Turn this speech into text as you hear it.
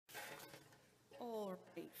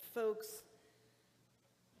right, folks,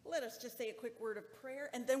 let us just say a quick word of prayer,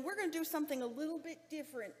 and then we're going to do something a little bit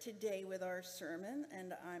different today with our sermon,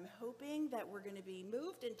 and I'm hoping that we're going to be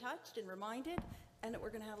moved and touched and reminded, and that we're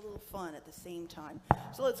going to have a little fun at the same time.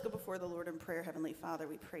 So let's go before the Lord in prayer. Heavenly Father,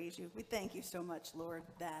 we praise you. We thank you so much, Lord,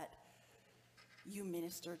 that you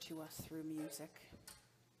minister to us through music.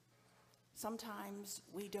 Sometimes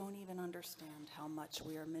we don't even understand how much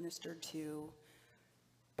we are ministered to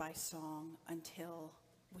by song until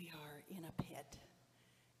we are in a pit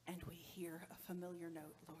and we hear a familiar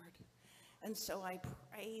note, Lord. And so I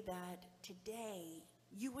pray that today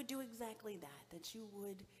you would do exactly that you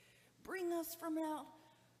would bring us from out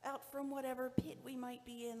from whatever pit we might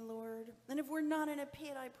be in, Lord. And if we're not in a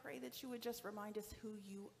pit, I pray that you would just remind us who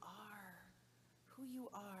you are,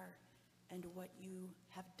 and what you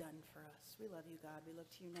have done for us. We love you, God. We look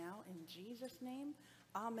to you now in Jesus' name.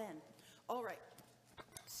 Amen. All right.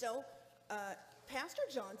 So, Pastor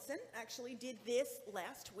Johnson actually did this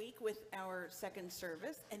last week with our second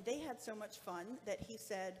service, and they had so much fun that he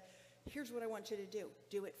said, here's what I want you to do.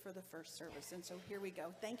 Do it for the first service. And so here we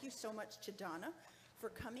go. Thank you so much to Donna for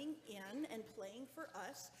coming in and playing for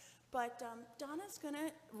us. But Donna's going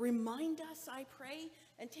to remind us, I pray,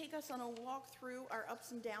 and take us on a walk through our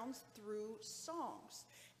ups and downs through songs.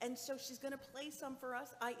 And so she's going to play some for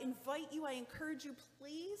us. I invite you, I encourage you,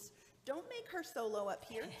 please, don't make her solo up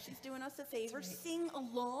here. She's doing us a favor. Right. Sing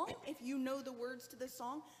along if you know the words to the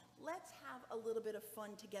song. Let's have a little bit of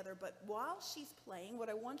fun together. But while she's playing, what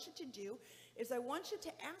I want you to do is I want you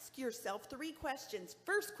to ask yourself 3 questions.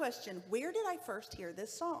 First question, where did I first hear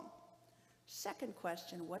this song? Second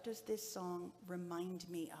question, what does this song remind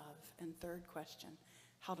me of? And third question,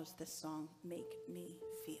 how does this song make me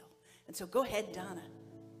feel? And so go ahead, Donna.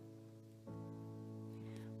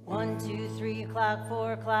 1, 2, 3 o'clock,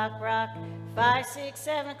 4 o'clock, rock. 5, 6,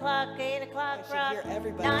 7 o'clock, 8 o'clock, rock.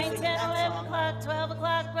 9, 10, 11 o'clock, 12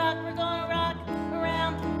 o'clock, rock. We're gonna rock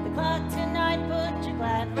around the clock tonight. Put your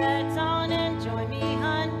glad rags on and join me,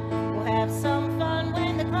 hun. We'll have some fun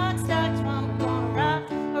when the clock starts. We're gonna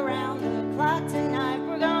rock around the clock tonight.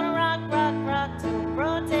 We're gonna rock, rock, rock till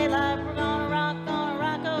broad daylight. We're gonna rock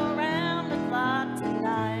around the clock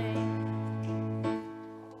tonight.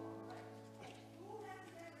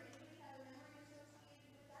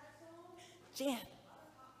 Jan.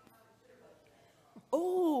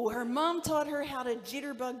 Oh, her mom taught her how to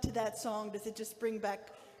jitterbug to that song. Does it just bring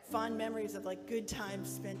back fond memories of like good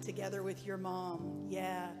times spent together with your mom?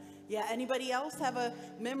 Yeah. Yeah. Anybody else have a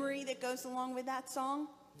memory that goes along with that song?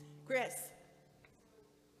 Chris.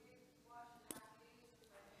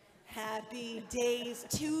 Happy Days,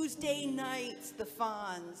 Tuesday nights, the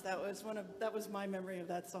Fonz. That was my memory of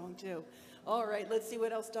that song too. All right, let's see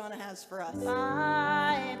what else Donna has for us.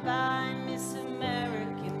 Bye bye, Miss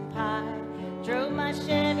American Pie. Drove my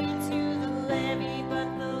Chevy to the levee,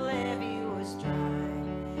 but the levee was dry.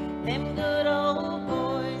 Them good old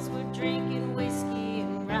boys were drinking whiskey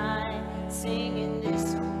and rye, singing,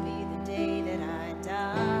 "This will be the day that I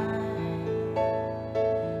die.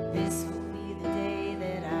 This will be the day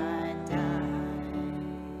that I die."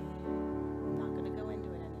 I'm not going to go into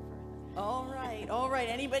it any further. All right.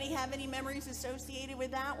 Anybody have any memories associated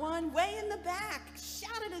with that one? Way in the back.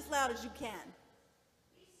 Shout it as loud as you can.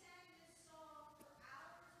 We sang this song for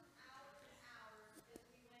hours and hours and hours as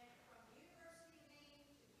we went from University of Maine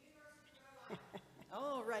to University of Rhode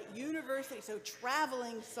Island. All right, University. So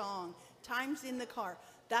traveling song, Times in the Car.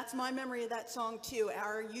 That's my memory of that song too.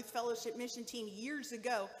 Our youth fellowship mission team years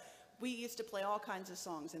ago, we used to play all kinds of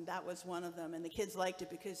songs, and that was one of them. And the kids liked it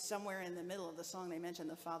because somewhere in the middle of the song, they mentioned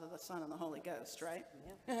the Father, the Son, and the Holy Ghost, right?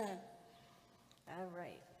 Yep. All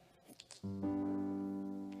right.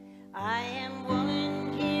 I am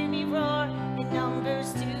woman, hear me roar, in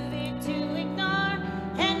numbers too big to ignore,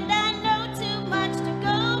 and I know too much to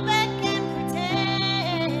go back and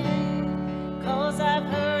pretend, 'cause I've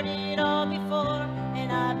heard it all before,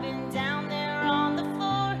 and I've been down there on the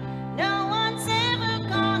floor. No one's ever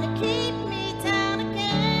gonna keep me down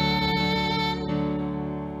again.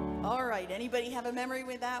 All right, anybody have a memory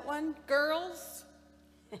with that one? Girls?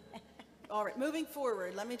 All right, moving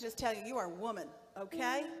forward, let me just tell you, you are a woman,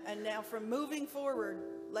 okay? And now from moving forward,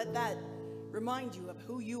 let that remind you of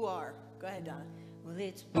who you are. Go ahead, Donna. Well,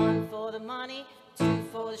 it's 1 for the money, 2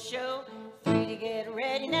 for the show, 3 to get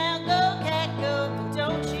ready. Now go, cat, go, but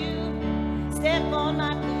don't you step on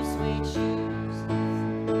my blue suede shoes.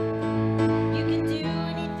 You can do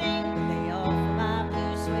anything but lay off my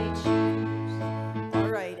blue suede shoes. All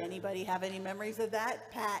right, anybody have any memories of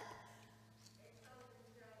that? Pat.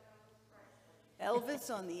 Elvis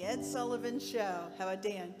on the Ed Sullivan Show. How about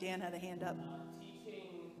Dan? Dan had a hand up.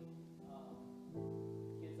 Teaching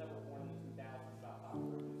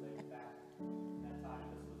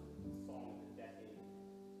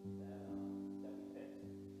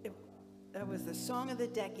That was the song of the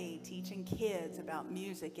decade, teaching kids about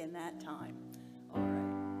music in that time. All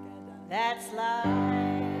right. That's life.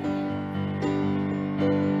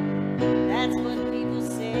 That's what people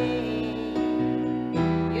say.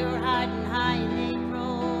 You're hiding high in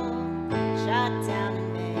April, shot down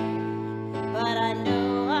in May. But I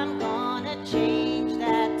know I'm gonna change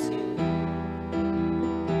that too.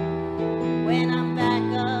 When I'm back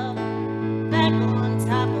up, back on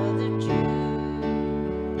top of the Jew.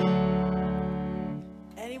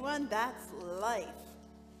 Anyone? That's life.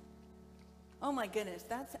 Oh my goodness,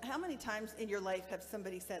 that's how many times in your life have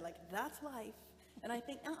somebody said like, that's life? And I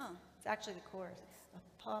think, It's actually the chorus. A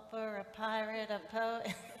pauper, a pirate, a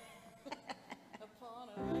poet.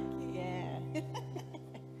 Yeah.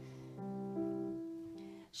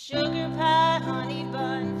 Sugar pie, honey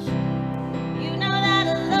bunch. You know that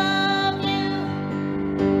I love you.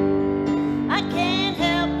 I can't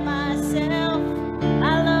help myself.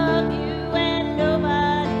 I love you and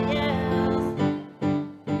nobody else.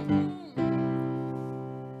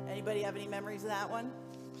 Anybody have any memories of that one?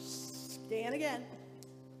 Dan again.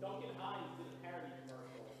 Duncan Hines did a parody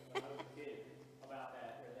commercial when I was a kid about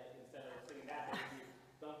that, where that instead of singing that, they would do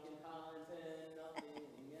Duncan Hines and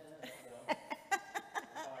nothing else. So,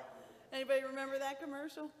 that's how I remember it. Anybody remember that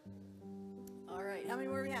commercial? All right, how many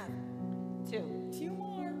more we have? 2. 2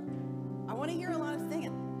 more. I want to hear a lot of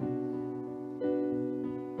singing.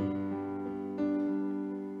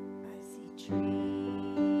 I see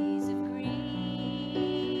trees of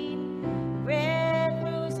green, red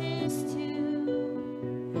roses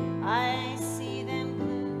too. I see them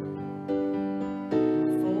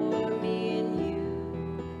bloom for me and you,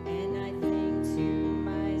 and I think to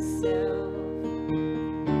myself,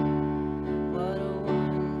 what a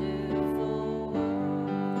wonderful world.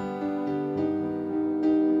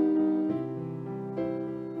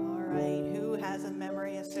 All right, who has a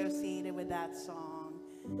memory associated with that song?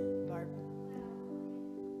 Barb.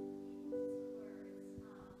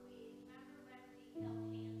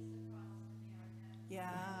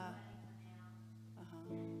 Yeah. Uh-huh.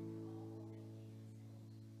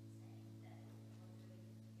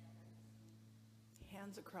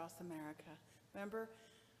 Hands across America. Remember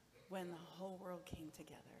when the whole world came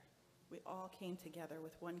together? We all came together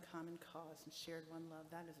with one common cause and shared one love.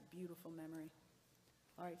 That is a beautiful memory.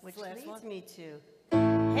 All right, Which last leads one. me to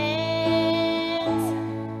hands,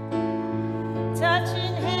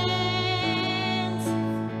 touching hands,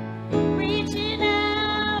 reaching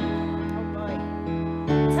out, oh boy,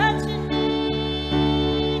 touching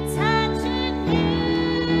me, touching you,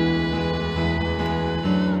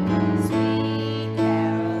 sweet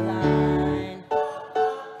Caroline.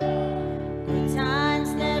 Good times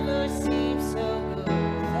never seem so good.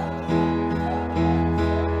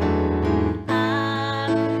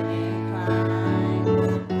 I'm inclined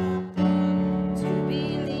to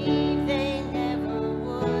believe they never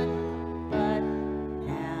would, but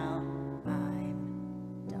now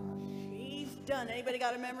I'm done. She's done. Anybody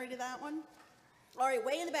got a memory to that one? All right,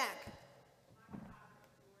 way in the back.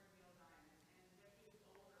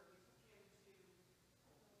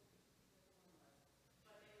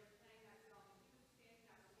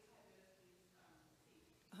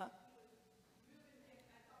 Uh-huh.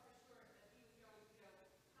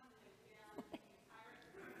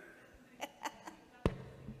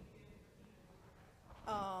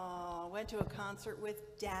 Oh, went to a concert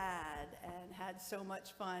with Dad and had so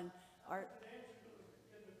much fun.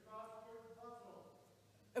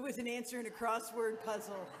 It was an answer in a crossword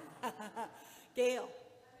puzzle. Gail.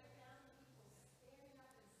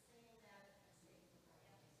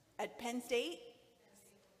 At Penn State?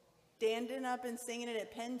 Standing up and singing it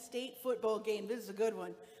at Penn State football game. This is a good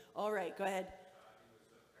one. All right, go ahead.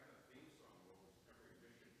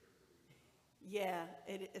 Yeah,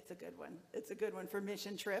 it's a good one. It's a good one for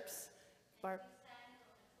mission trips. Barb.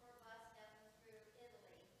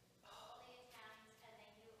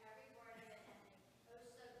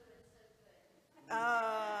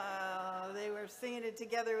 Oh, they were singing it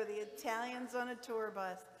together with the Italians on a tour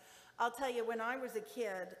bus. I'll tell you, when I was a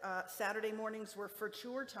kid, Saturday mornings were for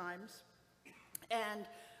chore times, and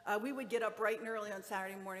we would get up bright and early on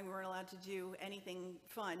Saturday morning. We weren't allowed to do anything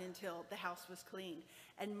fun until the house was cleaned.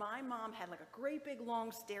 And my mom had like a great big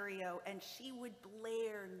long stereo, and she would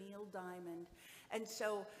blare Neil Diamond. And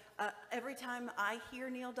so every time I hear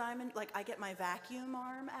Neil Diamond, like I get my vacuum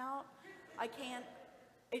arm out. I can't.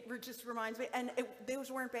 It just reminds me, and those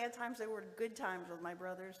weren't bad times, they were good times with my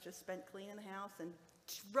brothers, just spent cleaning the house and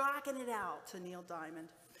rocking it out to Neil Diamond.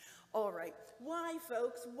 All right, why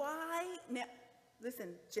folks, why? Now,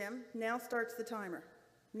 listen, Jim, now starts the timer.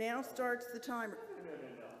 Now starts the timer.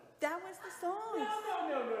 That was the songs.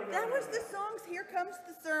 No. That was the songs. Here comes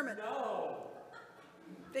the sermon. No.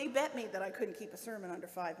 They bet me that I couldn't keep a sermon under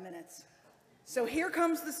 5 minutes. So here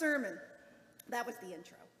comes the sermon. That was the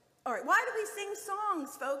intro. All right, why do we sing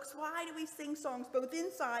songs, folks? Why do we sing songs both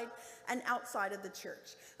inside and outside of the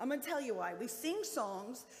church? I'm going to tell you why. We sing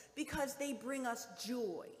songs because they bring us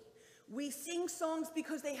joy. We sing songs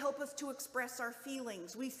because they help us to express our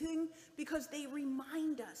feelings. We sing because they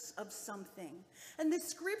remind us of something. And the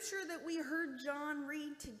scripture that we heard John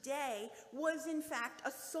read today was, in fact,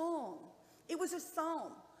 a song. It was a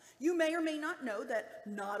psalm. You may or may not know that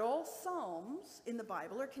not all psalms in the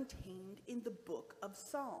Bible are contained in the book of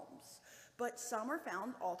Psalms, but some are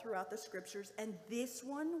found all throughout the scriptures, and this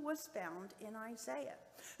one was found in Isaiah.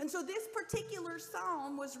 And so this particular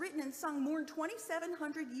psalm was written and sung more than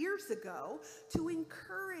 2,700 years ago to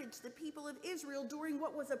encourage the people of Israel during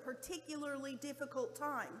what was a particularly difficult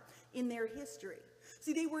time in their history.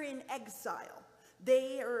 See, they were in exile.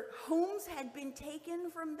 Their homes had been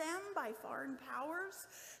taken from them by foreign powers.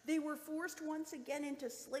 They were forced once again into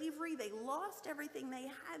slavery. They lost everything they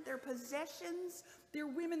had, their possessions. Their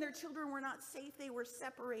women, their children were not safe. They were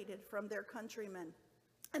separated from their countrymen.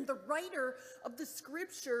 And the writer of the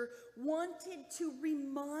scripture wanted to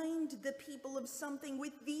remind the people of something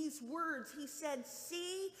with these words. He said,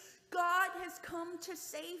 "See, God has come to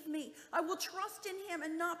save me. I will trust in him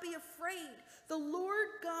and not be afraid. The Lord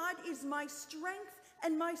God is my strength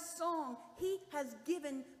and my song. He has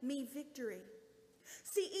given me victory."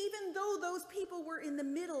 See, even though those people were in the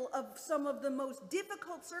middle of some of the most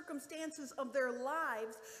difficult circumstances of their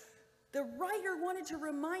lives, the writer wanted to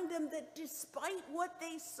remind them that despite what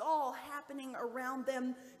they saw happening around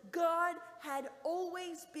them, God had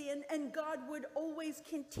always been and God would always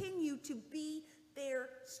continue to be their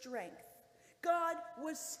strength. God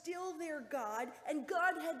was still their God, and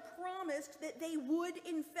God had promised that they would,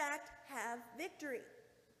 in fact, have victory.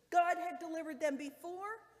 God had delivered them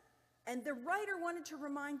before, and the writer wanted to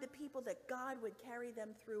remind the people that God would carry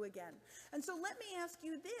them through again. And so let me ask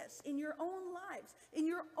you this, in your own lives, in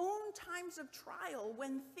your own times of trial,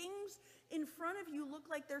 when things in front of you look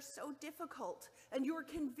like they're so difficult, and you're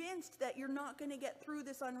convinced that you're not going to get through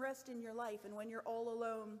this unrest in your life, and when you're all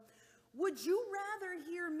alone, would you rather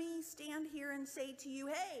hear me stand here and say to you,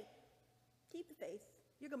 "Hey, keep the faith,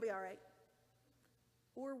 you're going to be all right"?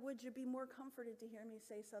 Or would you be more comforted to hear me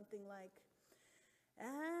say something like,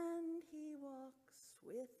 "And he walks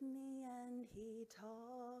with me, and he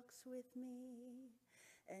talks with me,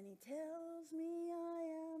 and he tells me I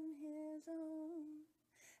am his own,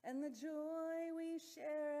 and the joy we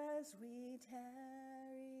share as we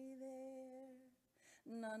tarry there,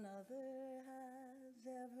 none other has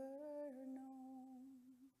ever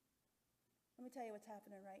known"? Let me tell you what's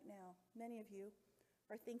happening right now. Many of you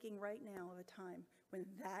are thinking right now of a time when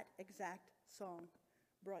that exact song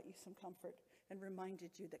brought you some comfort and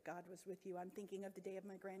reminded you that God was with you. I'm thinking of the day of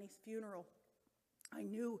my granny's funeral. I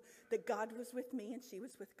knew that God was with me and she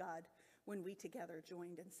was with God when we together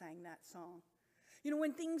joined and sang that song. You know,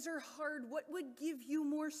 when things are hard, what would give you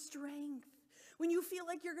more strength? When you feel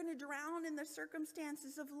like you're going to drown in the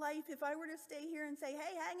circumstances of life, if I were to stay here and say,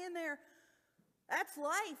 "Hey, hang in there, that's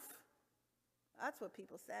life." That's what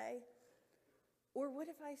people say. Or what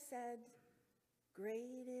if I said,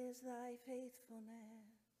 "Great is thy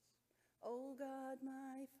faithfulness, O God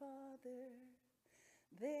my Father,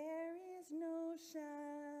 there is no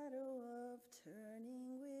shadow of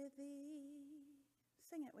turning with thee."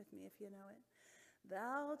 Sing it with me if you know it.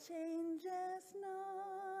 "Thou changest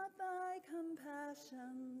not, thy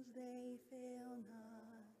compassions, they fail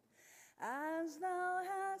not. As thou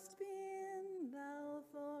hast been, thou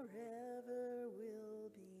forever will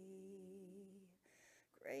be.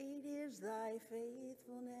 Great is thy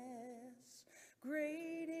faithfulness,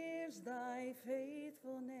 great is thy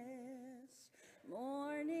faithfulness.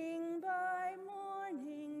 Morning by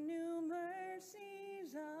morning, new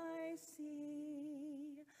mercies I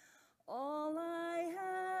see. All I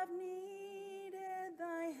have needed,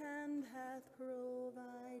 thy hand hath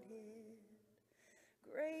provided.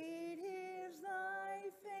 Great is thy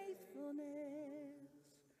faithfulness,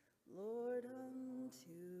 Lord,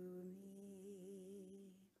 unto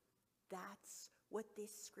me." That's what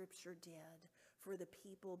this scripture did for the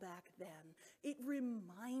people back then. It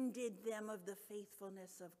reminded them of the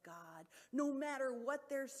faithfulness of God. No matter what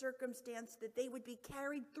their circumstance, that they would be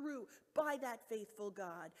carried through by that faithful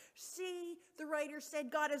God. "See," the writer said,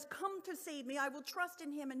 "God has come to save me. I will trust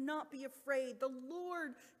in him and not be afraid. The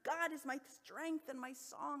Lord God is my strength and my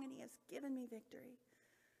song, and he has given me victory."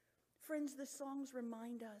 friends, the songs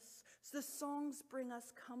remind us. The songs bring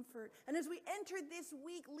us comfort. And as we enter this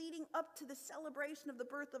week leading up to the celebration of the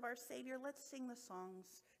birth of our Savior, let's sing the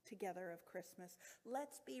songs together of Christmas.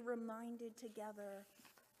 Let's be reminded together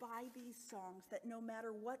by these songs that no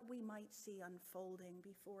matter what we might see unfolding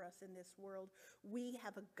before us in this world, we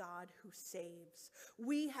have a God who saves.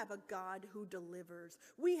 We have a God who delivers.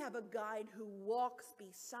 We have a God who walks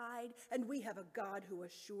beside, and we have a God who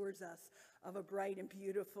assures us of a bright and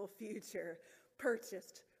beautiful future,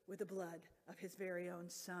 purchased with the blood of his very own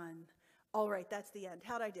Son. All right, that's the end.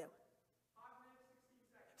 How'd I do?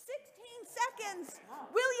 16 seconds.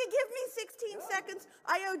 Will you give me 16 seconds?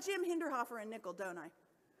 I owe Jim Hinderhofer a nickel, don't I?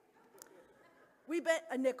 We bet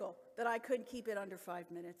a nickel that I couldn't keep it under 5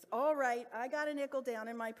 minutes. All right, I got a nickel down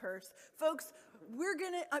in my purse. Folks, we're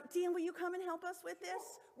going to, Dan, will you come and help us with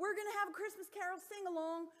this? We're going to have a Christmas Carol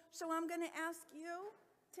sing-along, so I'm going to ask you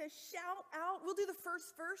to shout out. We'll do the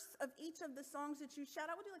first verse of each of the songs that you shout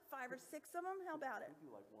out. We'll do like 5 or 6 of them. How about it? We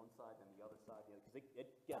do like one side and the other side, because it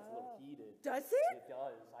gets a little heated. Does it? It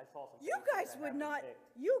does. I saw some. You faces guys that would haven't not,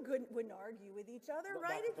 picked. you wouldn't argue with each other, No,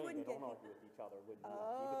 right? that's the It thing, wouldn't they get. don't argue with each other. Wouldn't keep it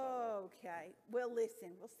that way. Okay. Well,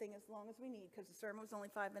 listen, we'll sing as long as we need because the sermon was only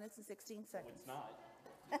 5 minutes and 16 No, seconds. it's not.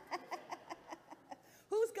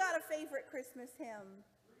 Who's got a favorite Christmas hymn?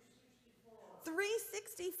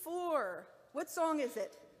 364. What song is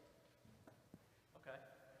it? Okay.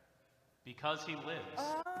 Because he lives.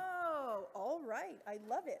 Oh, all right. I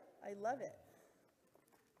love it. I love it.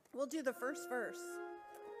 We'll do the first verse.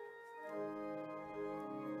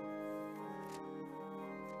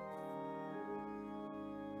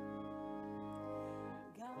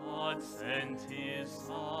 God sent his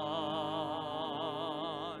Son,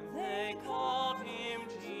 they called him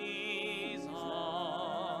Jesus.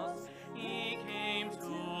 He came to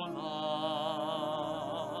love,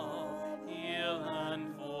 heal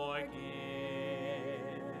and forgive.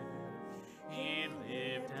 He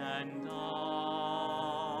lived and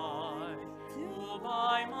died to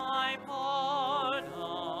buy my pardon.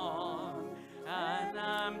 An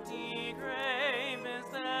empty grave is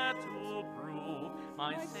there to prove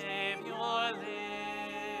my Savior lives.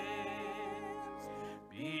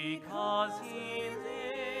 Because he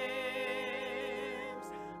lives,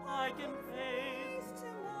 I can face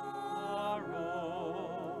tomorrow.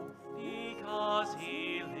 Because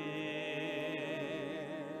he lives,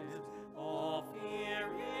 all fear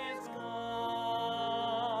is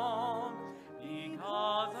gone.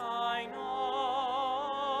 Because I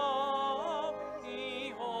know he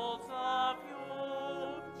holds the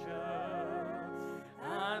future,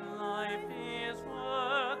 and life is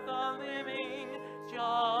worth the living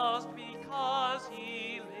just because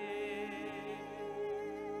he lives.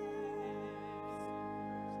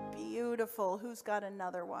 Beautiful. Who's got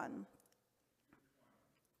another one?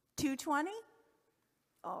 220?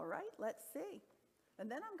 All right, let's see. And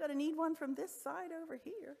then I'm going to need one from this side over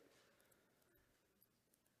here.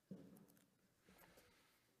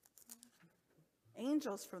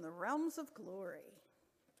 Angels from the realms of glory.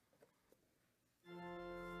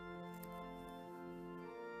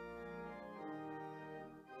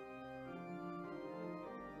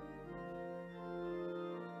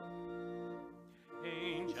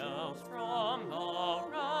 Angels from the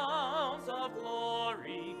realms of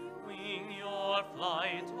glory, wing your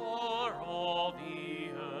flight o'er all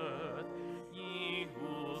the earth. Ye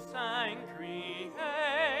who sang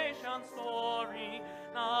creation's story,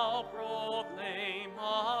 now proclaim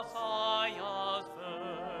Messiah's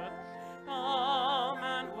birth. Come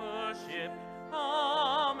and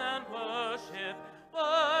worship,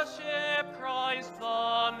 worship Christ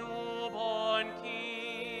the newborn King.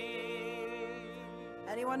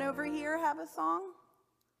 Anyone over here have a song?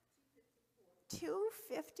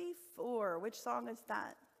 254. Which song is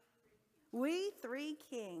that? We Three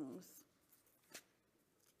Kings.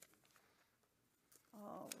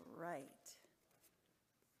 All right.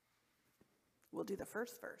 We'll do the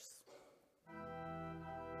first verse.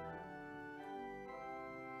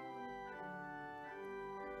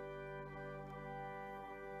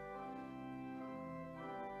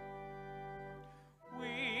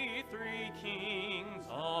 We three kings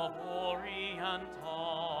of Orient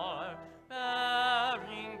are,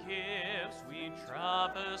 bearing gifts we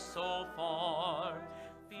traverse so far.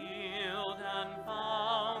 Field and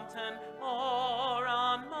fountain, moor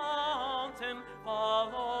and mountain,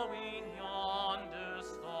 following yonder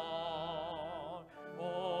star.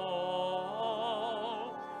 Oh,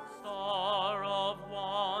 star of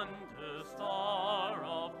wonder, star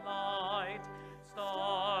of light,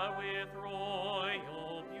 star with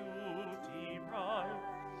royal beauty bright,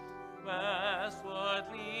 westward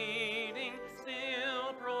leading,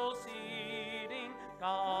 still proceed.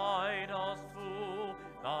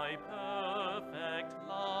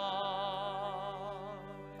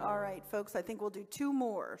 folks, I think we'll do 2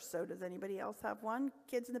 more. So does anybody else have one?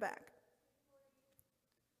 Kids in the back.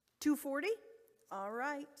 240? All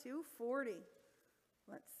right, 240.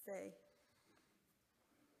 Let's see.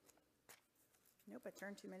 Nope, I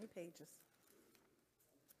turned too many pages.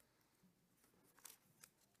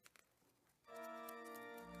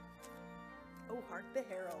 Oh, hark the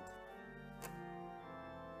herald.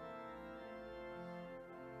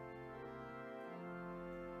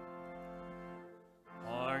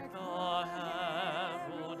 Hark the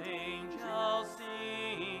herald angels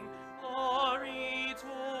sing, glory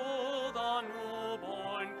to the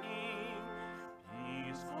newborn King.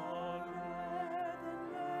 Peace on earth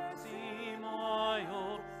and mercy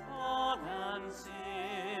mild, God and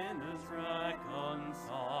sinners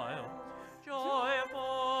reconciled.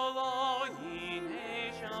 Joyful all ye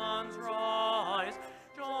nations rise,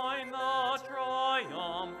 join the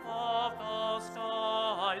triumph of the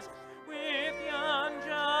skies. With the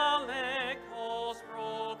angelic host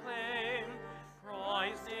proclaim,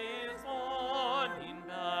 Christ is born in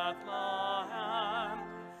Bethlehem.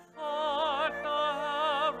 Hark the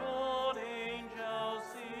herald angels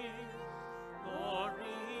sing,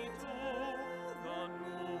 glory to the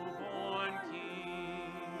newborn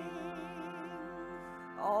King.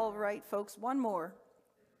 All right, folks, one more.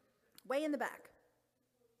 Way in the back.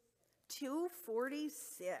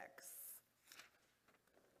 246.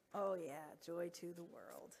 Oh, yeah, joy to the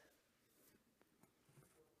world.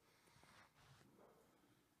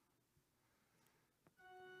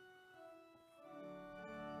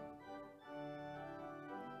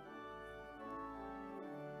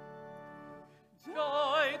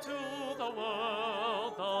 Joy to the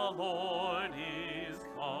world, the Lord is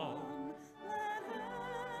come. Let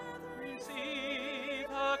earth receive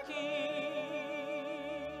her King.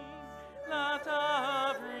 Let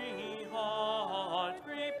every heart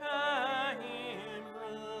prepare him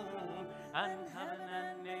room, and heaven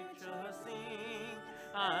and nature sing,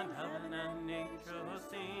 and heaven and nature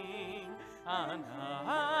sing, and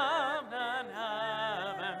heaven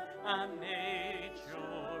and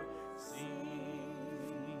nature sing.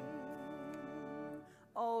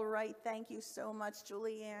 All right, thank you so much,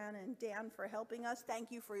 Julianne and Dan, for helping us.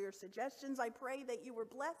 Thank you for your suggestions. I pray that you were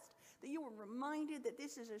blessed, that you were reminded that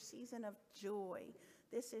this is a season of joy.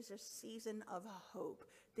 This is a season of hope.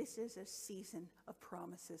 This is a season of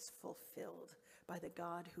promises fulfilled by the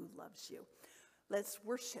God who loves you. Let's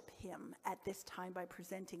worship him at this time by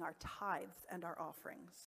presenting our tithes and our offerings.